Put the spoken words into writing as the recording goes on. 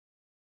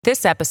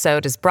This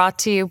episode is brought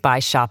to you by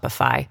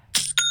Shopify.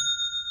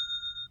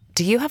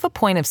 Do you have a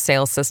point of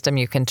sale system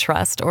you can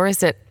trust, or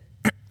is it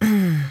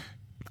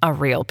a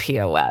real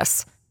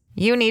POS?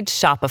 You need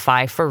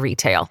Shopify for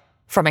retail.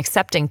 From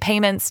accepting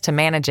payments to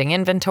managing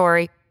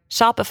inventory,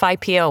 Shopify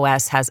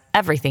POS has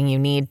everything you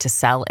need to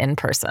sell in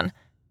person.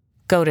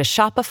 Go to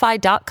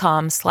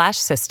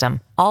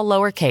shopify.com/system, all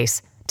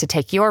lowercase, to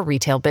take your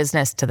retail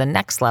business to the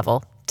next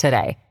level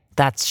today.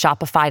 That's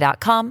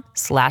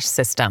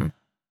shopify.com/system.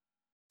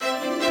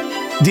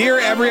 Dear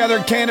every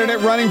other candidate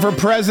running for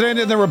president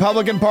in the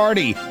Republican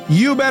Party,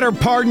 you better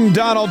pardon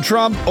Donald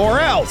Trump or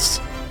else.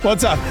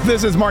 What's up?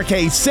 This is Mark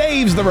Kaye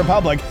Saves the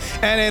Republic.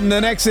 And in the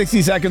next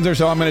 60 seconds or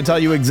so, I'm going to tell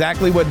you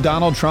exactly what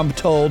Donald Trump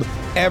told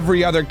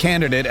every other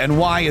candidate and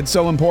why it's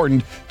so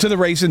important to the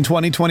race in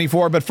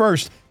 2024. But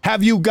first,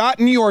 have you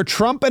gotten your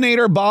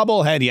Trumpinator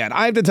bobblehead yet?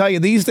 I have to tell you,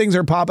 these things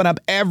are popping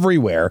up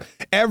everywhere.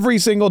 Every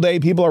single day,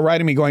 people are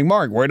writing me going,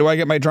 Mark, where do I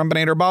get my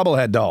Trumpinator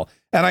bobblehead doll?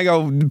 And I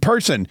go,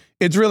 person,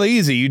 it's really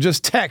easy. You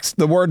just text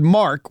the word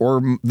Mark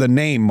or the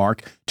name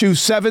Mark to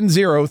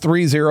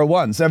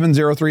 70301,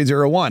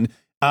 70301.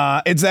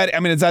 It's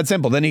that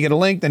simple. Then you get a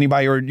link, then you buy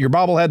your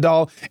bobblehead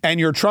doll, and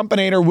your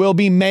Trumpinator will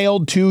be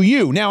mailed to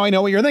you. Now I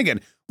know what you're thinking.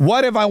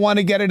 What if I want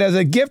to get it as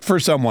a gift for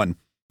someone?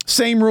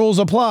 Same rules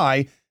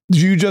apply.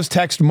 You just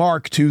text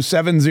Mark to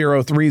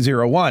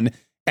 70301.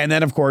 And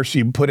then, of course,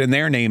 you put in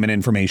their name and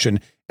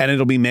information, and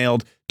it'll be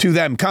mailed to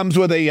them. Comes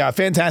with a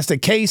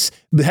fantastic case.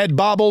 The head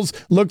bobbles,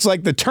 looks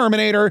like the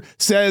Terminator,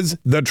 says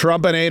the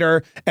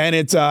Trumpinator, and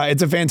it's a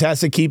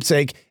fantastic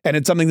keepsake, and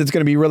it's something that's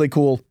going to be really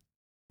cool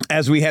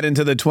as we head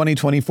into the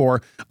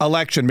 2024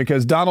 election,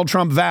 because Donald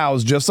Trump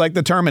vows, just like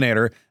the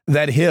Terminator,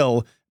 that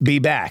he'll be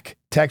back.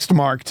 Text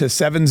Mark to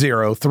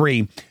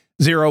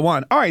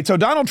 70301. All right, so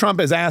Donald Trump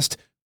has asked,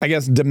 I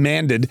guess,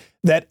 demanded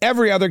that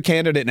every other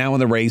candidate now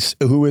in the race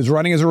who is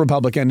running as a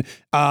Republican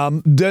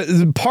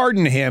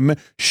pardon him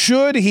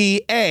should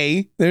he,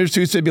 A, there's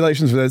two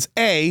stipulations for this,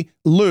 A,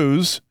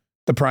 lose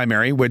the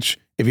primary, which,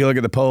 if you look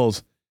at the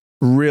polls,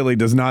 really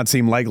does not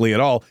seem likely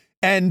at all,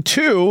 and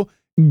two,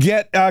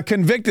 get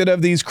convicted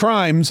of these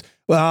crimes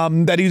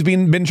that he's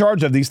been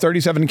charged of, these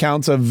 37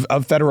 counts of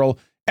federal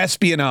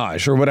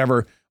espionage or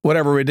whatever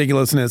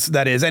ridiculousness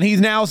that is. And he's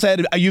now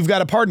said, you've got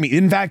to pardon me.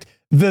 In fact,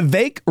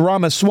 Vivek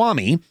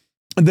Ramaswamy,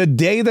 the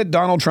day that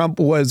Donald Trump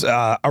was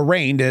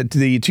arraigned,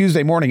 the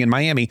Tuesday morning in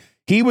Miami,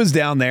 he was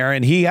down there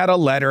and he had a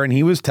letter and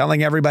he was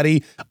telling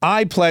everybody,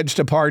 I pledge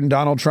to pardon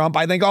Donald Trump.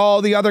 I think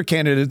all the other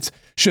candidates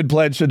should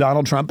pledge to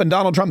Donald Trump. And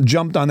Donald Trump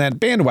jumped on that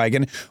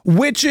bandwagon,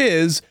 which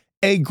is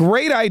a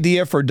great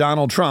idea for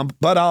Donald Trump,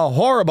 but a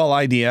horrible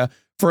idea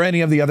for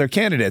any of the other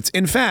candidates.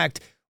 In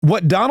fact,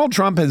 what Donald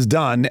Trump has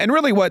done, and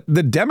really what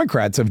the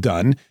Democrats have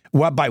done,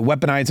 by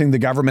weaponizing the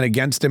government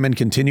against him and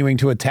continuing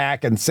to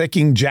attack and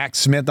sicking Jack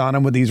Smith on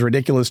him with these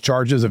ridiculous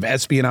charges of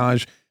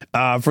espionage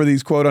for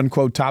these quote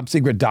unquote top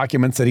secret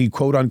documents that he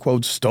quote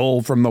unquote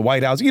stole from the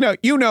White House.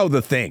 You know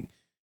the thing.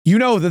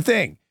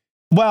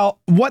 Well,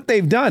 what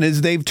they've done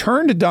is they've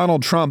turned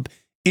Donald Trump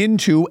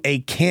into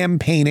a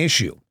campaign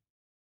issue.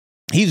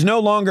 He's no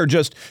longer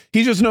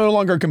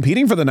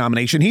competing for the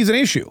nomination. He's an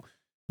issue.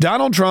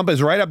 Donald Trump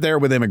is right up there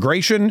with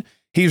immigration.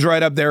 He's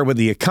right up there with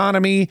the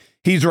economy.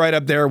 He's right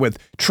up there with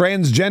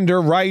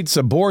transgender rights,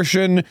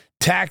 abortion,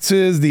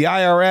 taxes, the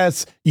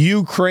IRS,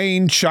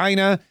 Ukraine,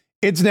 China.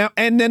 It's now,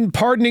 and then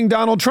pardoning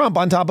Donald Trump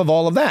on top of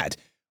all of that.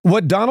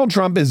 What Donald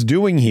Trump is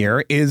doing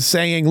here is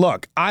saying,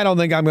 look, I don't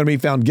think I'm going to be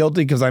found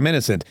guilty because I'm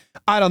innocent.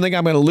 I don't think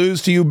I'm going to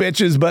lose to you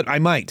bitches, but I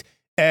might.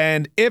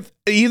 And if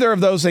either of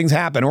those things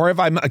happen, or if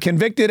I'm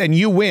convicted and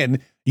you win,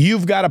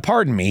 you've got to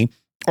pardon me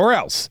or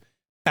else.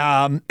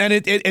 And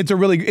it's a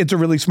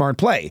really smart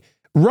play.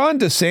 Ron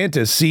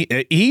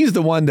DeSantis, he's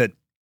the one that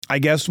I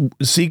guess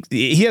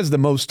he has the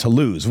most to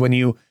lose. When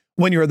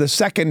you're the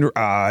second,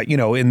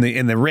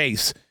 in the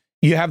race,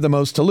 you have the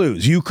most to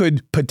lose. You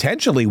could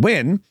potentially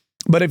win,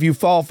 but if you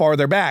fall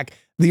farther back,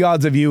 the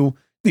odds of you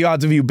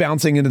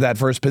bouncing into that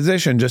first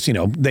position just,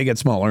 they get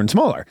smaller and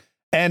smaller.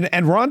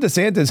 And Ron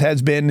DeSantis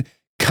has been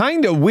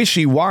kind of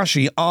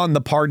wishy-washy on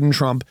the pardon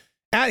Trump.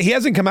 He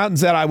hasn't come out and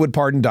said, I would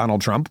pardon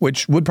Donald Trump,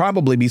 which would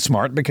probably be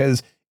smart,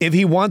 because if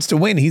he wants to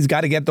win, he's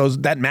got to get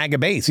that MAGA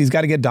base. He's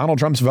got to get Donald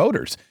Trump's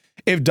voters.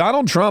 If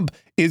Donald Trump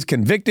is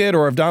convicted,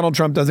 or if Donald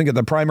Trump doesn't get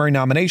the primary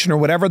nomination or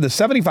whatever, the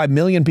 75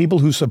 million people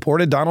who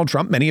supported Donald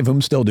Trump, many of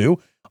whom still do,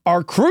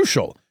 are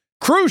crucial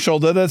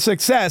to the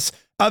success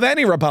of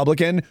any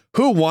Republican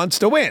who wants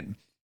to win.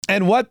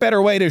 And what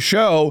better way to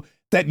show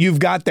that you've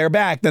got their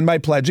back than by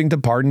pledging to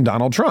pardon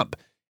Donald Trump?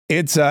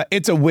 It's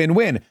a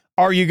win-win.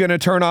 Are you going to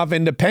turn off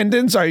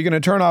independents? Are you going to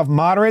turn off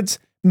moderates?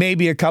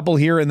 Maybe a couple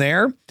here and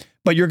there,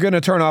 but you're going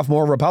to turn off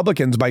more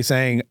Republicans by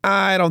saying,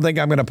 I don't think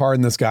I'm going to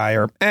pardon this guy,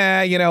 or,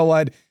 you know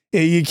what?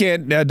 You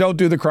can't, don't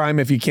do the crime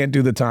if you can't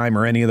do the time,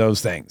 or any of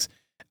those things.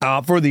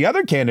 For the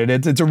other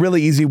candidates, it's a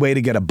really easy way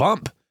to get a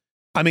bump.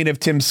 I mean, if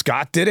Tim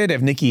Scott did it,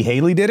 if Nikki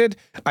Haley did it,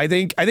 I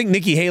think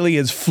Nikki Haley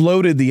has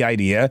floated the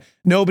idea.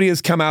 Nobody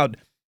has come out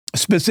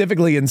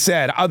specifically and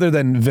said, other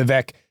than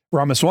Vivek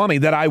Ramaswamy,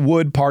 that I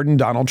would pardon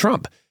Donald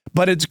Trump.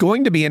 but it's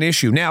going to be an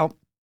issue. Now,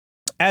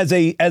 as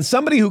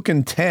somebody who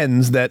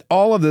contends that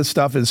all of this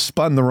stuff is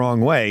spun the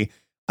wrong way,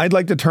 I'd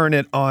like to turn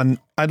it on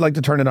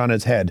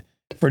its head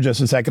for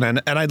just a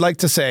second. And I'd like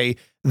to say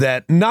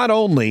that not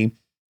only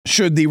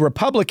should the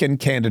Republican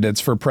candidates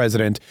for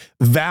president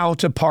vow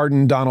to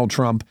pardon Donald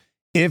Trump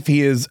if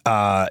he's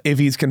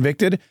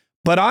convicted,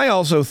 but I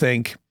also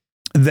think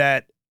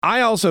that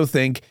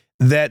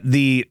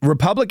the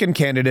Republican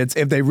candidates,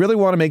 if they really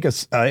want to make a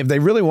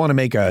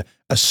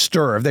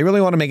stir, if they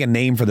really want to make a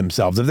name for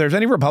themselves, if there's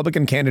any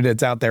Republican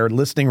candidates out there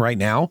listening right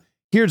now,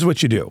 here's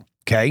what you do.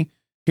 Okay.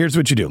 Here's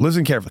what you do.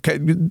 Listen carefully. Okay?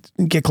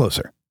 Get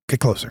closer.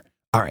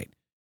 All right.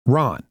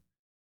 Ron,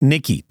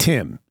 Nikki,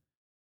 Tim,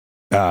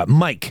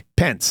 Mike,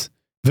 Pence,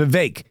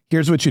 Vivek.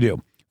 Here's what you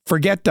do.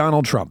 Forget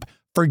Donald Trump.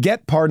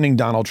 Forget pardoning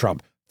Donald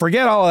Trump.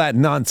 Forget all of that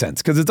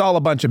nonsense, because it's all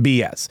a bunch of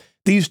BS.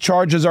 These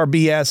charges are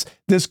BS.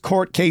 This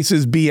court case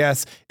is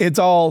BS. It's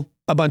all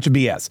a bunch of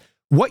BS.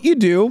 What you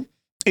do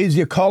is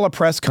you call a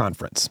press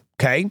conference,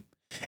 okay?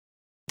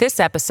 This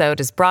episode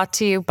is brought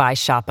to you by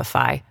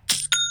Shopify.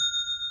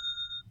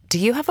 Do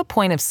you have a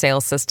point of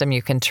sale system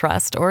you can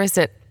trust, or is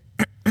it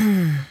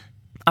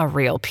a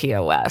real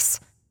POS?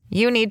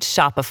 You need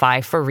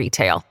Shopify for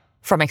retail.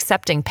 From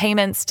accepting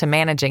payments to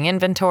managing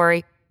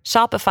inventory,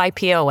 Shopify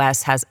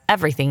POS has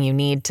everything you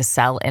need to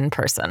sell in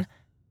person.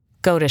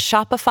 Go to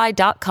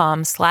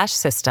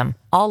shopify.com/system,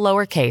 all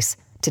lowercase,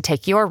 to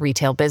take your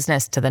retail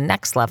business to the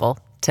next level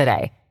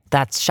today.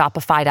 That's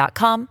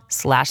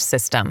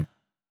shopify.com/system.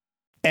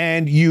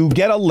 And you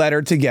get a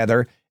letter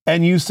together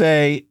and you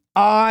say,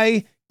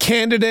 I,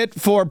 candidate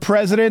for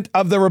president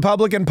of the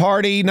Republican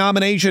Party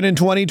nomination in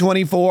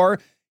 2024,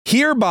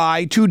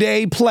 hereby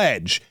today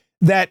pledge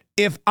that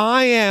if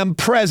I am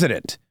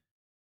president,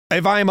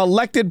 if I am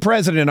elected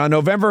president on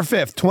November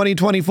 5th,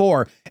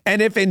 2024,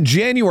 and if in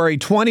January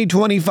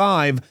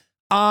 2025,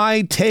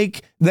 I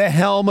take the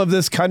helm of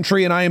this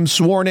country and I am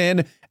sworn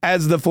in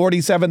as the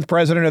 47th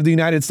president of the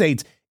United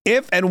States,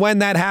 if and when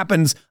that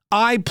happens,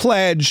 I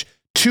pledge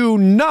to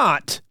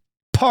not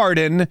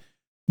pardon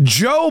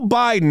Joe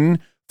Biden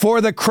for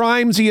the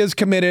crimes he has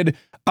committed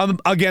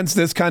against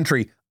this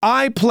country.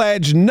 I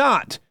pledge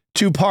not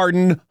to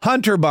pardon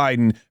Hunter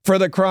Biden for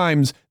the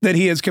crimes that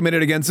he has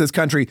committed against this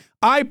country.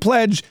 I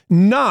pledge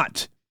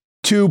not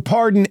to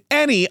pardon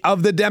any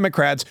of the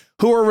Democrats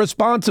who are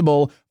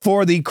responsible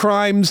for the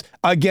crimes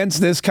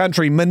against this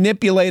country,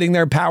 manipulating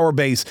their power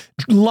base,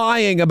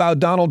 lying about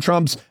Donald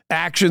Trump's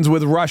actions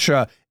with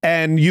Russia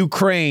and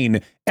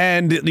Ukraine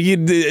and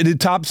the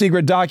top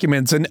secret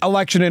documents and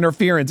election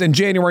interference and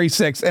January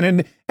 6th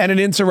and an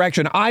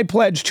insurrection. I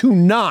pledge to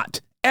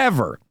not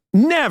ever,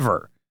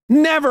 never,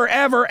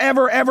 ever,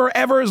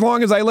 as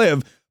long as I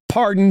live,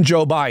 pardon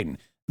Joe Biden.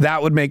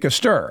 That would make a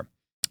stir.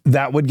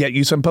 That would get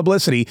you some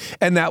publicity,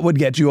 and that would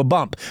get you a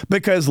bump.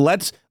 Because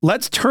let's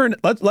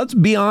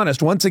be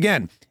honest once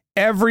again.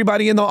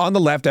 Everybody on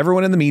the left,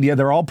 everyone in the media,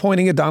 they're all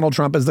pointing at Donald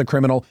Trump as the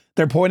criminal.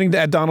 They're pointing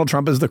at Donald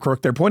Trump as the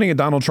crook. They're pointing at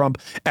Donald Trump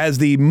as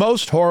the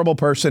most horrible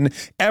person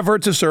ever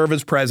to serve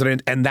as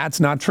president, and that's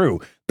not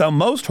true. The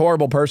most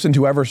horrible person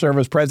to ever serve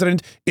as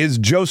president is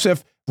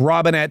Joseph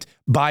Robinette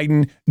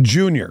Biden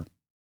Jr.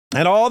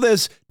 And all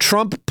this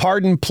Trump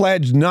pardon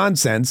pledge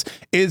nonsense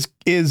is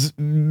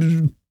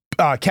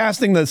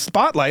casting the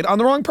spotlight on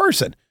the wrong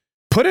person.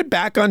 Put it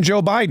back on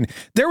Joe Biden.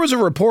 There was a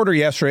reporter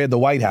yesterday at the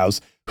White House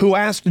who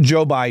asked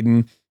Joe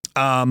Biden,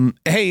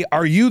 hey,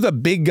 are you the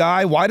big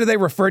guy? Why do they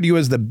refer to you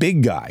as the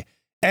big guy?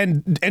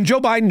 And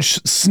Joe Biden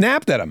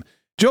snapped at him.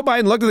 Joe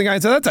Biden looked at the guy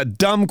and said, that's a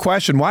dumb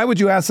question. Why would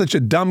you ask such a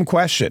dumb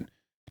question?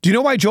 Do you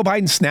know why Joe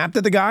Biden snapped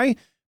at the guy?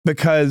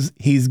 Because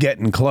he's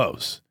getting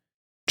close.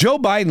 Joe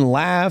Biden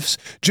laughs.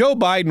 Joe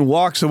Biden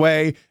walks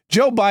away.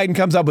 Joe Biden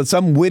comes up with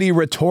some witty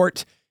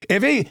retort.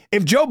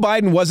 If Joe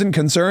Biden wasn't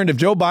concerned, if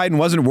Joe Biden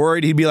wasn't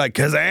worried, he'd be like,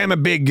 because I am a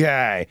big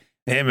guy.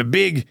 I'm a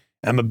big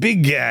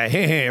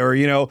guy.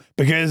 Or,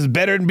 because it's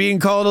better than being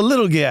called a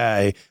little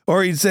guy.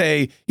 Or he'd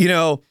say,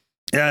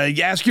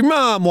 ask your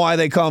mom why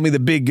they call me the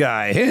big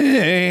guy.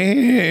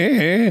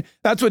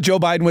 That's what Joe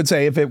Biden would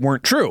say if it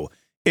weren't true.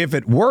 If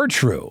it were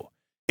true,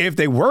 if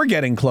they were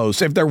getting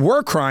close, if there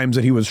were crimes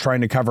that he was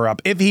trying to cover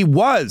up, if he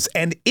was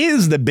and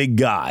is the big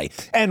guy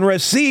and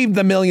received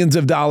the millions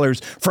of dollars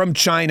from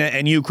China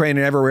and Ukraine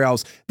and everywhere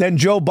else, then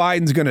Joe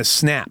Biden's going to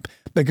snap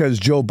because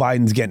Joe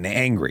Biden's getting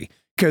angry,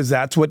 because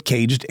that's what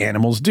caged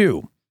animals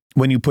do.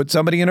 When you put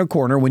somebody in a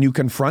corner, when you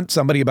confront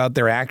somebody about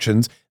their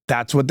actions,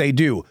 that's what they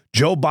do.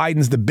 Joe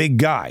Biden's the big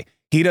guy.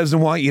 He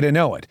doesn't want you to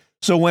know it.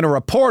 So when a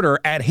reporter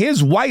at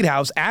his White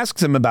House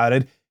asks him about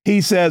it, he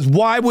says,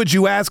 why would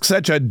you ask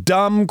such a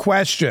dumb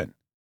question?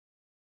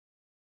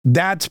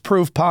 That's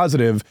proof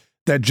positive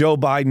that Joe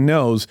Biden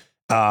knows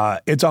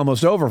it's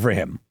almost over for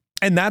him.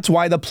 And that's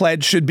why the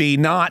pledge should be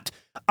not,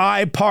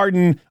 I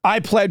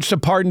pledge to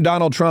pardon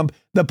Donald Trump.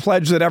 The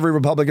pledge that every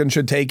Republican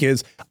should take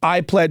is,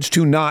 I pledge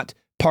to not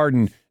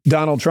pardon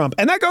Donald Trump.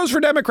 And that goes for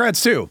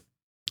Democrats too.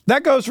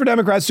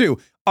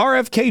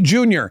 RFK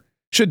Jr.,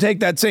 should take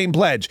that same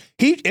pledge.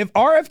 If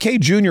RFK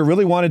Jr.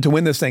 really wanted to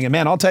win this thing, and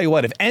man, I'll tell you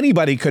what, if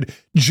anybody could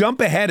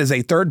jump ahead as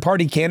a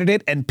third-party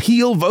candidate and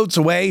peel votes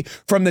away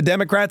from the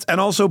Democrats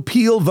and also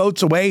peel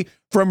votes away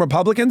from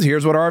Republicans,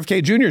 here's what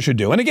RFK Jr. should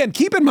do. And again,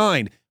 keep in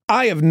mind,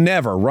 I have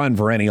never run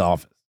for any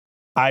office.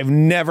 I've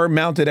never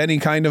mounted any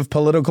kind of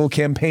political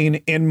campaign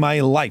in my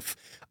life.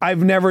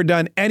 I've never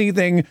done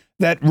anything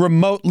that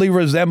remotely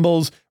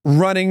resembles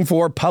running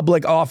for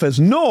public office,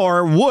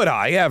 nor would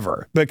I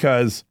ever,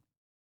 because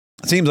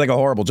it seems like a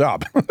horrible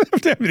job.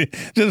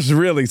 It just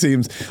really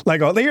seems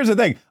like, here's the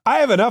thing. I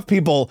have enough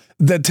people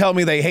that tell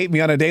me they hate me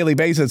on a daily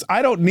basis.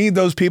 I don't need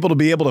those people to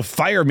be able to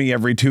fire me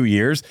every 2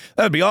 years.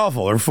 That'd be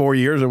awful, or 4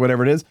 years or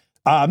whatever it is.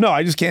 No,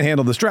 I just can't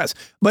handle the stress.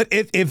 But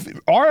if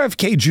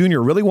RFK Jr.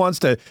 really wants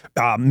to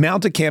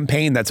mount a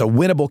campaign that's a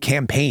winnable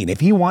campaign,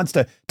 if he wants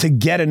to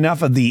get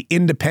enough of the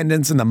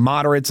independents and the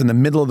moderates and the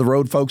middle of the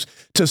road folks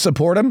to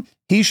support him,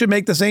 he should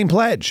make the same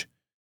pledge.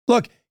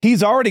 Look,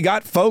 he's already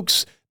got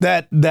folks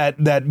that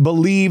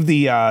believe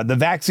the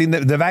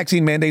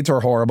vaccine mandates are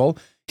horrible.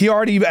 He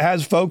already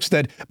has folks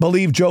that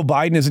believe Joe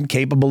Biden isn't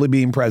capable of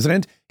being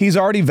president. He's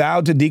already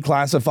vowed to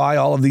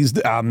declassify all of these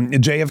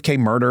JFK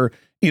murder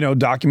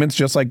documents,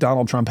 just like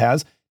Donald Trump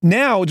has.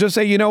 Now, just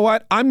say, you know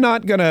what? I'm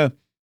not gonna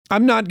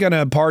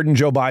pardon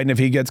Joe Biden if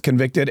he gets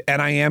convicted,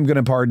 and I am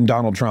gonna pardon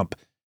Donald Trump.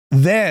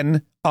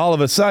 Then all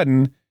of a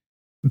sudden,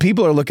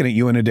 people are looking at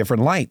you in a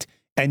different light,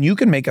 and you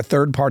can make a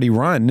third-party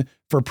run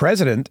for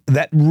president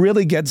that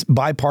really gets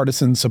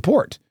bipartisan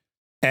support.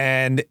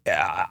 And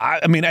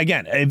I mean,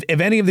 again, if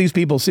any of these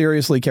people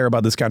seriously care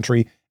about this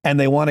country and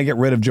they want to get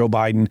rid of Joe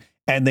Biden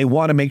and they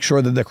want to make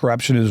sure that the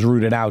corruption is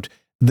rooted out,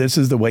 this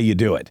is the way you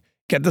do it.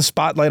 Get the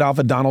spotlight off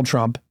of Donald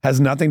Trump.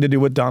 Has nothing to do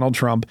with Donald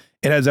Trump.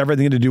 It has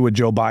everything to do with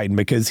Joe Biden,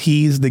 because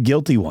he's the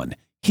guilty one.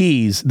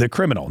 He's the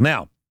criminal.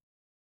 Now,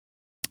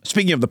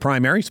 speaking of the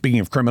primary, speaking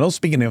of criminals,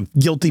 speaking of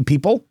guilty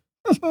people,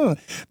 the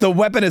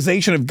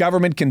weaponization of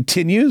government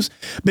continues,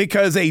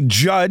 because a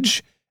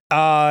judge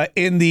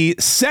in the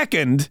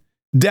second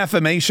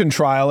defamation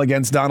trial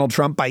against Donald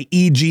Trump by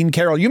E. Jean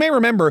Carroll. You may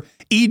remember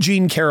E.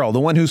 Jean Carroll, the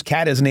one whose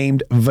cat is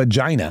named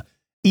Vagina.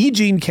 E.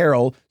 Jean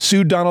Carroll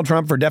sued Donald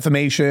Trump for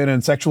defamation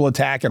and sexual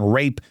attack and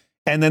rape.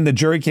 And then the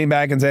jury came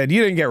back and said,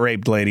 you didn't get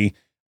raped, lady.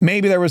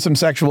 Maybe there was some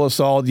sexual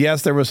assault.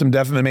 Yes, there was some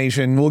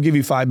defamation. We'll give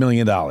you $5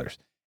 million.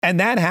 And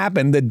that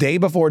happened the day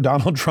before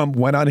Donald Trump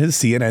went on his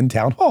CNN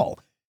town hall.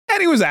 And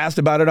he was asked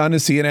about it on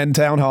his CNN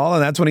town hall.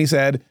 And that's when he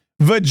said,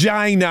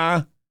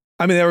 vagina.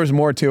 I mean, there was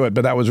more to it,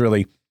 but that was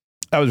really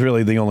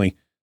the only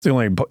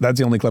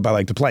clip I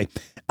like to play.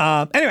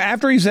 Anyway,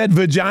 after he said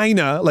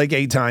vagina like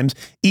 8 times,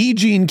 E.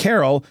 Jean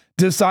Carroll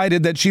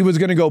decided that she was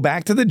going to go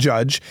back to the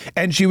judge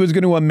and she was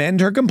going to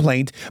amend her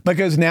complaint,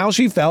 because now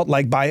she felt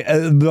like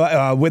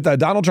with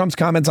Donald Trump's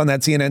comments on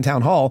that CNN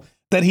town hall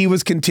that he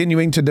was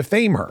continuing to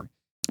defame her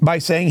by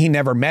saying he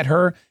never met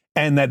her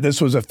and that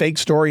this was a fake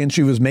story and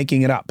she was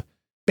making it up,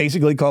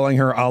 basically calling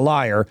her a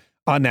liar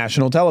on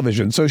national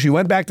television. So she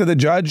went back to the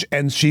judge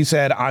and she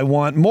said, I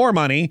want more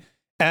money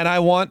and I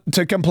want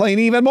to complain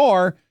even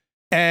more.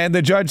 And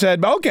the judge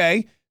said,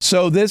 okay,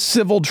 so this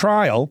civil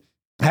trial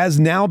has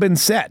now been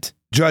set.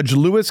 Judge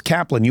Lewis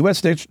Kaplan,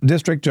 U.S.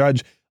 District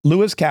Judge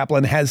Lewis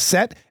Kaplan, has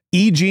set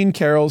E. Jean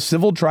Carroll's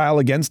civil trial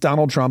against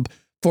Donald Trump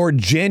for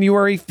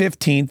January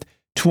 15th,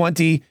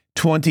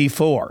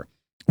 2024.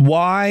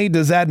 Why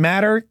does that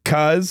matter?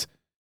 Because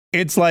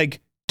it's like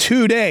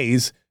 2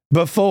 days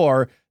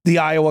before the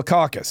Iowa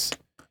caucus.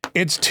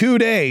 It's 2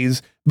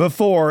 days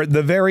before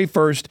the very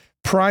first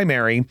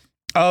primary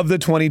of the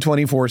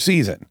 2024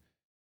 season.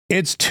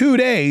 It's 2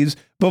 days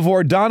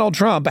before Donald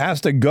Trump has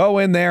to go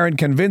in there and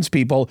convince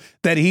people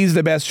that he's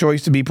the best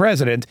choice to be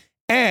president.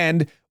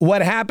 And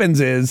what happens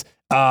is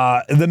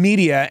the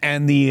media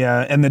and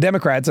the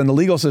Democrats and the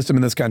legal system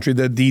in this country,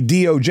 the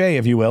DOJ,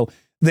 if you will,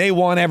 they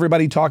want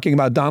everybody talking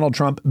about Donald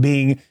Trump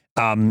being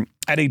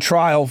at a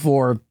trial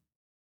for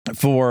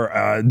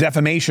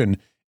defamation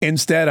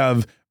instead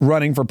of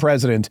running for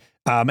president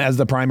as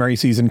the primary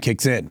season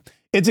kicks in.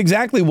 It's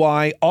exactly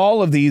why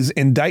all of these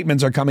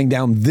indictments are coming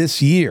down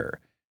this year.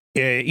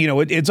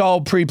 It's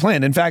all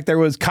pre-planned. In fact, there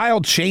was Kyle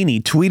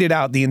Cheney tweeted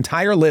out the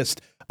entire list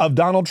of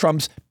Donald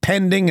Trump's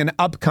pending and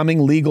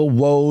upcoming legal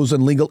woes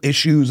and legal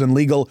issues and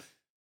legal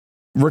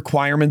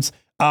requirements.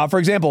 For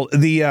example,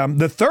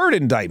 the third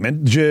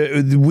indictment,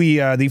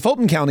 the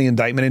Fulton County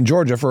indictment in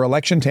Georgia for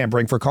election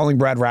tampering for calling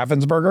Brad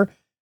Raffensperger,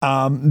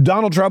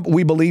 Donald Trump,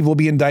 we believe, will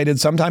be indicted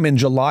sometime in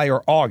July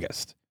or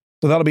August.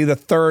 So that'll be the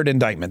third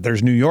indictment.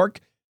 There's New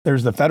York,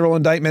 there's the federal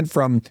indictment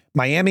from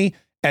Miami,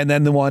 and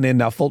then the one in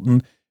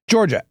Fulton,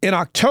 Georgia. In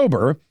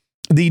October,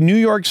 the New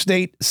York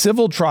State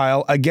civil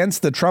trial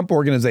against the Trump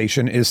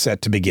Organization is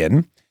set to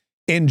begin.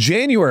 In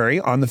January,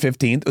 on the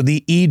 15th,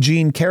 the E.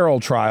 Jean Carroll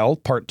trial,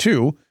 part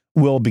 2,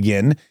 will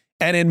begin.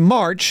 And in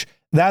March,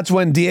 that's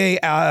when DA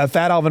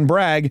Fat Alvin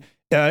Bragg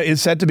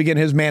is set to begin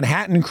his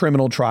Manhattan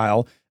criminal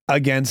trial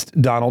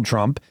against Donald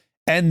Trump.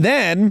 And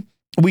then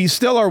we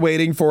still are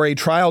waiting for a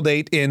trial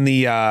date in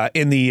the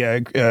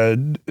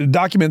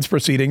documents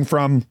proceeding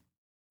from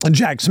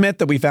Jack Smith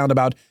that we found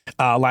about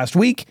last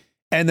week.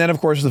 And then, of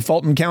course, the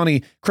Fulton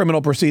County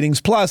criminal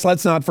proceedings. Plus,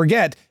 let's not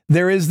forget,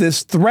 there is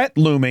this threat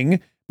looming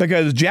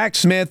because Jack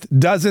Smith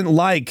doesn't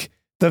like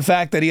the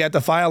fact that he had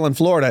to file in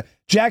Florida.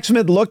 Jack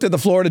Smith looked at the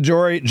Florida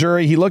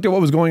jury. He looked at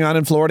what was going on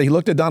in Florida. He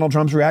looked at Donald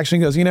Trump's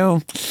reaction. He goes,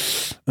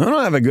 I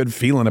don't have a good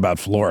feeling about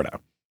Florida.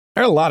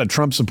 There are a lot of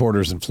Trump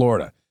supporters in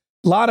Florida.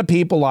 A lot of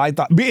people, I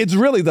thought, it's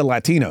really the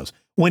Latinos.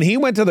 When he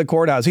went to the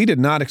courthouse, he did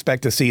not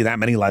expect to see that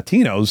many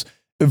Latinos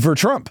for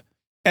Trump.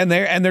 And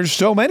there's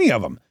so many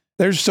of them.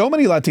 There's so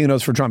many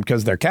Latinos for Trump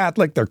because they're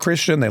Catholic, they're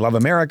Christian, they love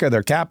America,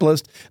 they're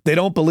capitalist. They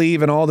don't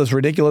believe in all this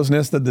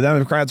ridiculousness that the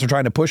Democrats are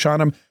trying to push on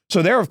them.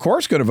 So they're, of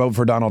course, going to vote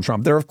for Donald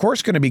Trump. They're, of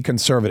course, going to be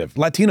conservative.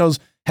 Latinos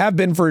have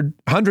been for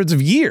hundreds of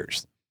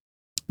years.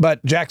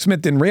 But Jack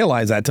Smith didn't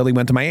realize that till he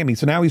went to Miami.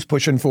 So now he's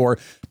pushing for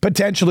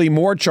potentially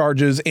more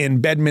charges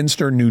in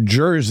Bedminster, New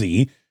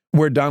Jersey,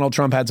 where Donald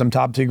Trump had some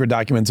top secret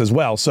documents as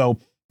well. So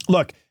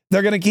look,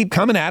 they're going to keep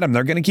coming at him.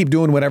 They're going to keep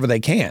doing whatever they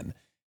can.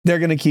 They're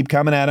going to keep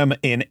coming at him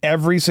in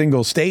every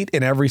single state,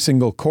 in every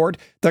single court.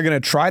 They're going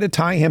to try to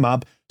tie him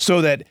up so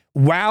that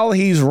while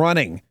he's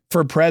running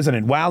for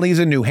president, while he's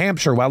in New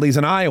Hampshire, while he's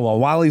in Iowa,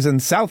 while he's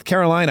in South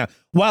Carolina,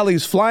 while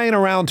he's flying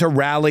around to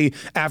rally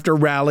after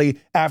rally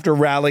after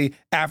rally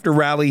after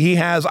rally, he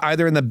has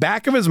either in the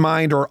back of his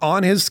mind or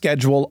on his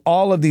schedule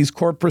all of these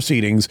court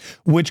proceedings,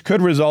 which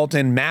could result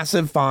in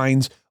massive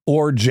fines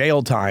or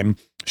jail time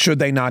should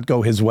they not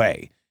go his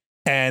way.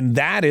 And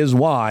that is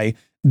why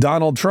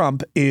Donald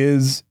Trump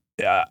is,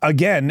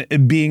 again,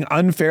 being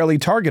unfairly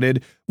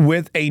targeted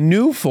with a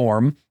new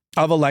form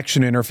of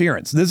election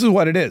interference. This is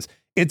what it is.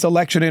 It's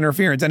election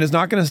interference, and it's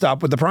not going to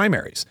stop with the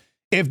primaries.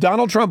 If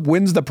Donald Trump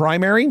wins the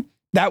primary,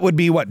 that would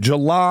be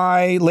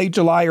July, late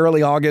July,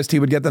 early August. He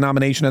would get the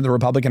nomination at the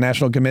Republican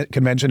National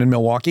Convention in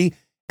Milwaukee.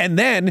 And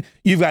then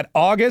you've got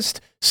August,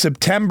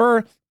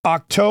 September,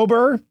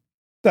 October.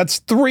 That's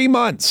 3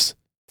 months.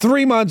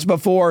 3 months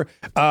before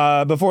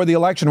the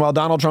election, while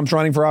Donald Trump's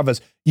running for office,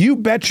 you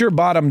bet your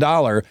bottom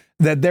dollar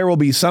that there will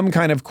be some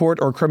kind of court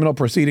or criminal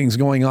proceedings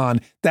going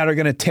on that are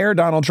going to tear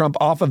Donald Trump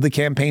off of the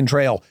campaign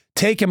trail,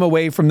 take him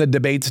away from the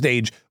debate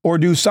stage, or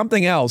do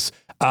something else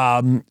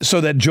so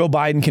that Joe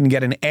Biden can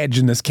get an edge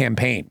in this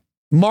campaign.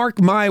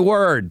 Mark my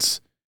words,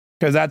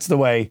 because that's the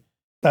way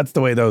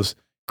those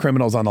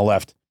criminals on the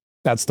left,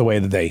 that's the way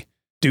that they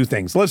do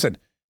things. Listen.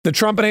 The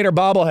Trumpinator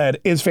bobblehead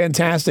is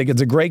fantastic.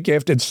 It's a great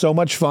gift. It's so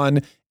much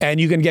fun. And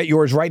you can get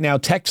yours right now.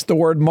 Text the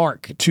word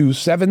Mark to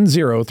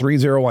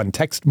 70301.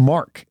 Text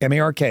Mark,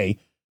 M-A-R-K,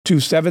 to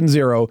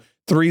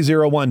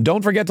 70301.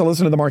 Don't forget to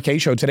listen to the Mark Kaye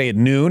Show today at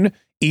noon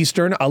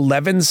Eastern,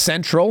 11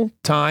 Central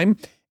time.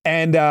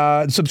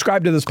 And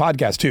subscribe to this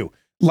podcast too.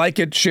 Like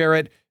it, share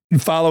it,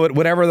 follow it,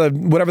 whatever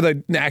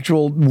the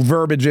actual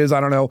verbiage is. I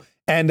don't know.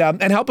 And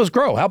help us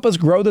grow. Help us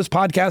grow this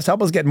podcast.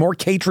 Help us get more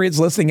Catriots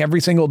listening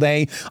every single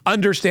day,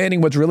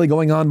 understanding what's really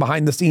going on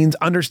behind the scenes,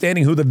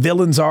 understanding who the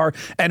villains are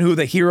and who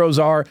the heroes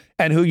are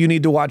and who you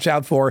need to watch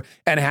out for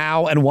and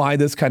how and why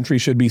this country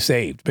should be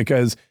saved,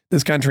 because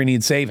this country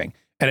needs saving.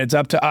 And it's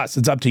up to us.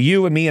 It's up to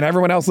you and me and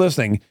everyone else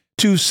listening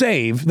to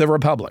save the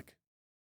Republic.